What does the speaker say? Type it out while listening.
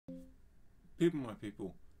People, my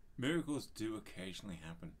people, miracles do occasionally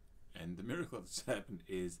happen. And the miracle that's happened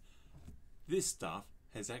is this stuff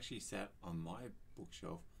has actually sat on my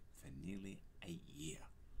bookshelf for nearly a year.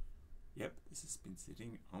 Yep, this has been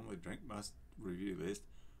sitting on the Drink Must review list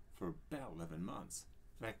for about 11 months.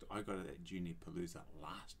 In fact, I got it at Junipalooza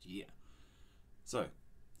last year. So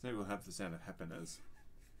we'll have the sound of happiness.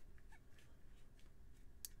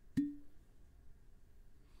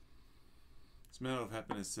 Smell of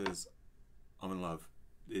Happiness says, I'm in love.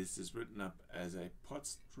 This is written up as a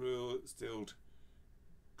pot-stilled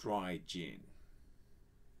dry gin.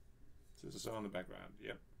 So there's a song in the background.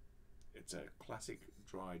 Yep, it's a classic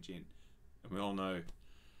dry gin. And we all know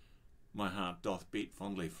my heart doth beat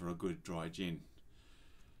fondly for a good dry gin.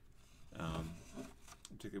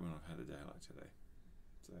 Particularly when I've had a day like today.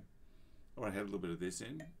 So I want to have a little bit of this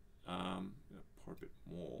in. Pour a bit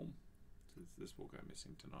more. So this will go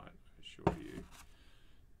missing tonight, I assure you.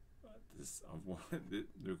 But this, I've wanted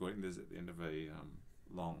recording this at the end of a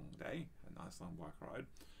long day, a nice long bike ride.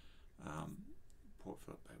 Port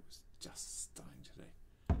Phillip Bay was just stunning today.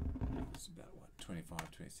 It was about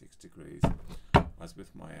 25, 26 degrees. I was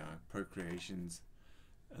with my procreations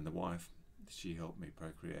and the wife. She helped me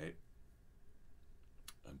procreate,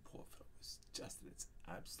 and Port Phillip was just at its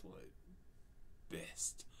absolute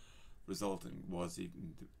best. Resulting was,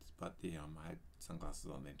 even but I had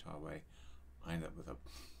sunglasses on the entire way. I ended up with a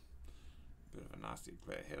bit of a nasty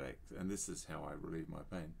glare headache, and this is how I relieve my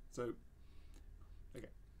pain. So,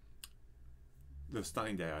 okay, the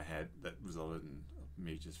stunning day I had that resulted in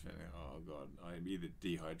me just feeling, oh god, I either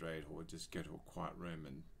dehydrate or just go to a quiet room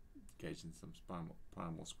and engage in some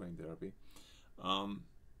primal screen therapy.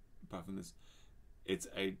 Apart from this, it's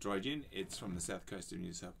a dry gin. It's from the south coast of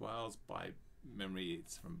New South Wales. By memory,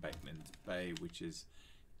 it's from Bateman's Bay, which is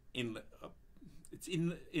inland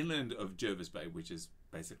of Jervis Bay, which is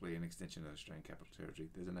basically an extension of Australian Capital Territory.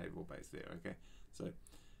 There's a naval base there, okay? So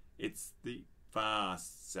it's the far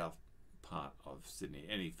south part of Sydney.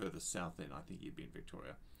 Any further south then, I think you'd be in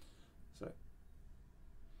Victoria. So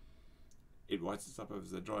it writes itself up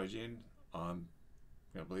as a dry gin. I'm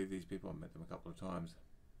going to believe these people. I've met them a couple of times.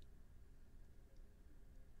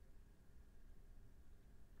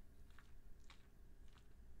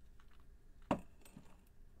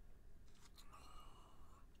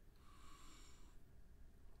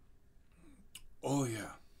 Oh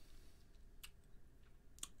yeah.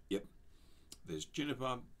 Yep. There's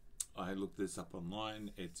juniper. I looked this up online.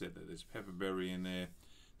 It said that there's pepperberry in there.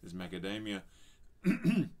 There's macadamia.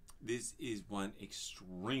 This is one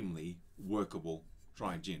extremely workable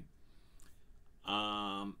dry gin.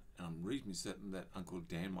 And I'm reasonably certain that Uncle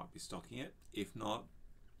Dan might be stocking it. If not,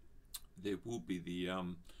 there will be the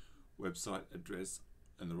website address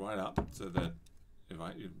and the write-up, so that if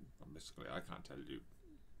basically I can't tell you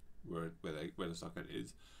where the socket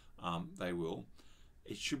is, they will.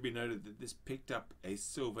 It should be noted that this picked up a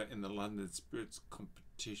silver in the London Spirits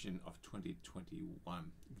competition of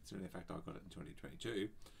 2021. Considering the fact I got it in 2022.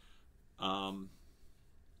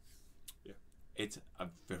 Yeah, it's a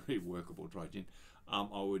very workable dry gin.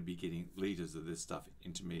 I would be getting litres of this stuff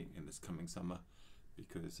into me in this coming summer,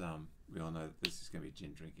 because we all know that this is going to be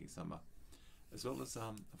gin drinking summer, as well as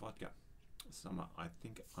a vodka summer. I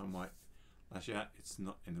think I might lash out. It's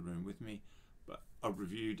not in the room with me, but I've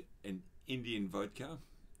reviewed an Indian vodka,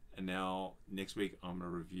 and now next week I'm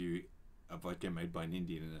going to review a vodka made by an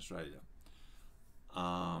Indian in Australia.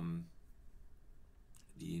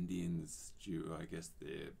 The Indians, due I guess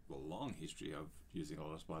their long history of using a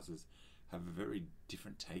lot of spices, have a very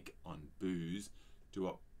different take on booze to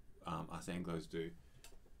what us Anglos do.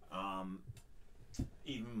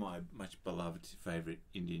 Even my much beloved favourite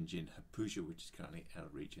Indian gin, Hapusha, which is currently out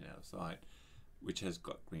of reach and out of sight, which has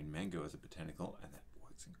got green mango as a botanical, and that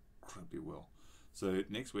works incredibly well. So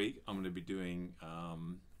next week I'm going to be doing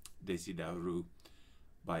Desi Daru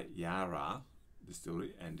by Yara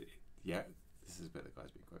Distillery, and yeah, this is where the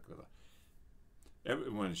guy's been quite clever.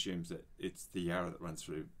 Everyone assumes that it's the Yarra that runs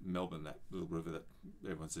through Melbourne, that little river that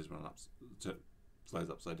everyone says flows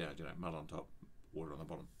upside down, mud on top, water on the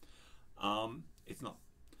bottom. It's not.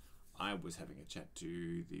 I was having a chat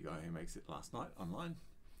to the guy who makes it last night online,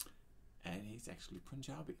 and he's actually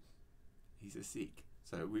Punjabi. He's a Sikh.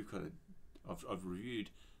 So we've got I've reviewed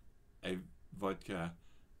a vodka,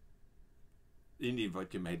 Indian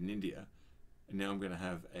vodka made in India, and now I'm going to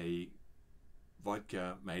have a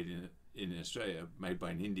vodka made in Australia, made by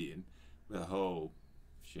an Indian, with a whole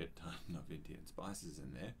shit ton of Indian spices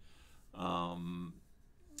in there.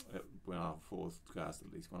 When I forecast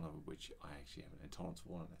at least one of which I actually have an intolerance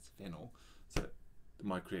for, and that's fennel. So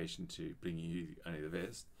my creation to bring you only the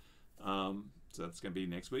best. So that's going to be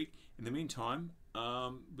next week. In the meantime,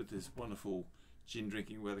 with this wonderful gin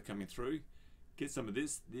drinking weather coming through, get some of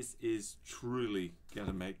this. This is truly going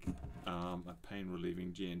to make a pain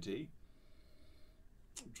relieving G&T.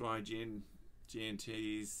 Dry gin,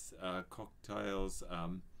 G&Ts, cocktails.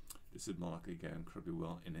 This would more likely go incredibly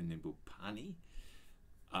well in a nimble pani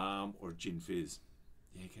or Gin Fizz.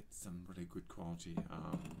 Yeah, get some really good quality,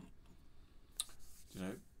 you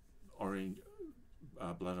know, orange,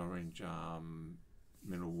 blood orange,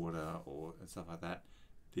 mineral water or stuff like that.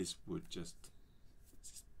 This would just,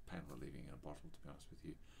 it's just pain relieving in a bottle, to be honest with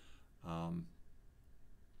you.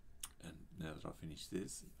 And now that I've finished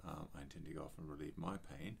this, I intend to go off and relieve my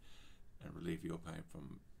pain and relieve your pain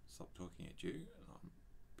from stop talking at you. And I'm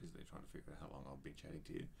busily trying to figure out how long I'll be chatting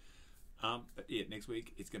to you. But yeah, next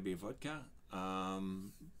week it's going to be a vodka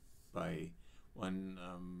by one,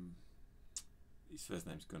 his first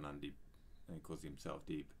name's Gunundeep and he calls himself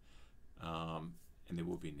Deep. And there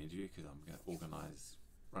will be an interview because I'm going to organise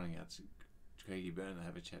running out to Craigieburn and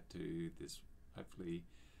have a chat to this hopefully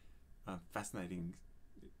fascinating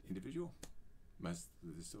individual. Most of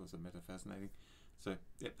the distillers I met are fascinating. So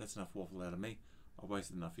yep, that's enough waffle out of me. I've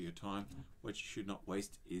wasted enough of your time. What you should not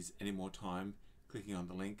waste is any more time clicking on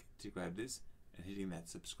the link to grab this and hitting that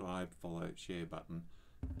subscribe, follow, share button.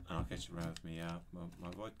 And I'll catch you around with me, my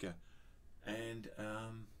vodka. And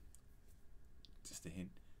just a hint,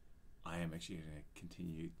 I am actually going to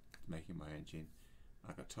continue making my own gin.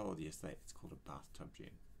 I got told yesterday it's called a bathtub gin.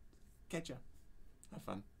 Catch ya. Have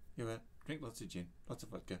fun. You know, drink lots of gin, lots of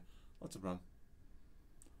vodka, lots of rum.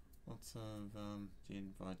 Lots of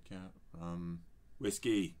gin, vodka, rum,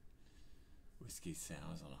 whiskey. Whiskey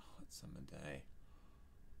sours on a hot summer day.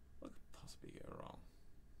 What could possibly go wrong?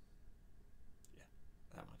 Yeah,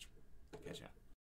 that much. Catch ya.